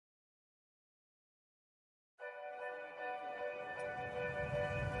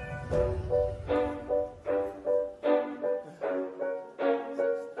I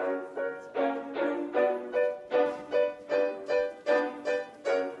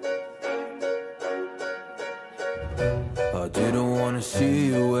didn't wanna see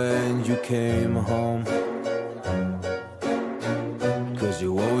you when you came home, 'cause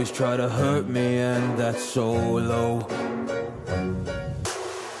you always try to hurt me, and that's so low.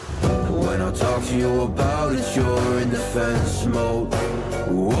 When I talk to you about it, you're in defense mode.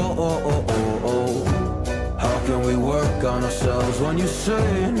 Whoa, oh, oh, oh, oh. How can we work on ourselves when you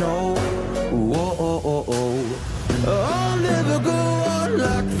say no? Whoa, oh, oh, oh. I'll never go on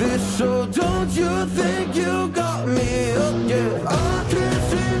like this, so don't you think you got me up? Yeah, I can't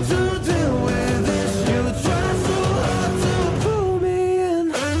seem to deal with this. You try so hard to pull me in.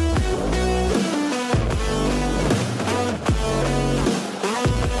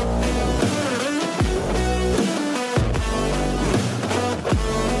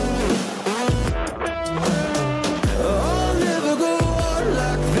 I'll never go on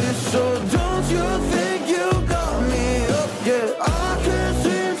like this, so don't you think you got me up? Yeah, I can't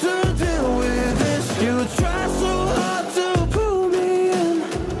seem to deal with this. You try so hard to pull me in.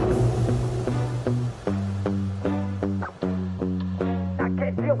 I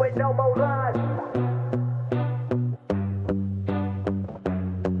can't deal with no more lies.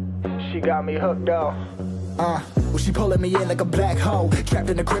 She got me hooked up. Well, she pulling me in like a black hole, trapped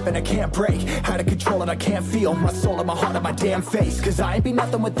in a grip and I can't break. Out of control and I can't feel my soul and my heart and my damn face. 'Cause I ain't be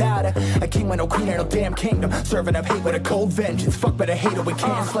nothing without her. A king with no queen and no damn kingdom, serving up hate with a cold vengeance. Fuck, but I hate her, we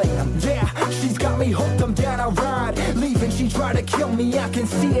can't slay them. Yeah, she's got me hooked, I'm down, I ride. Leaving, she tried to kill me, I can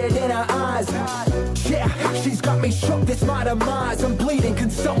see it in her eyes. Yeah, she's got me shook, this my demise. I'm bleeding, can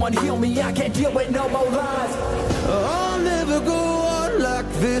someone heal me? I can't deal with no more lies. I'll never go on like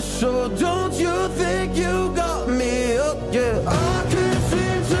this, so don't you think you got me up? Yeah, I can't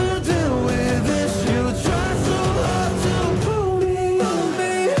seem to deal with this. You try so hard to pull me on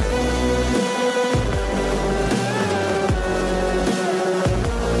me.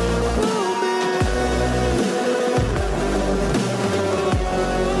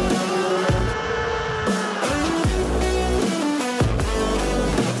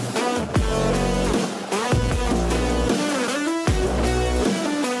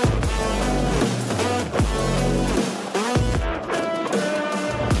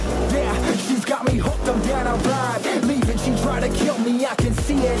 Yeah, she's got me hooked, I'm down, I ride. Leaving, she tried to kill me, I can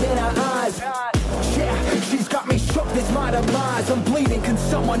see it in her eyes. Yeah, she's got me shook, this my demise. I'm bleeding, can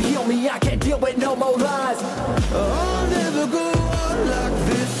someone heal me? I can't deal with no more lies. I'll never go on like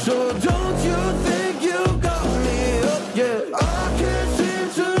this, so don't you think you got me up? Yeah,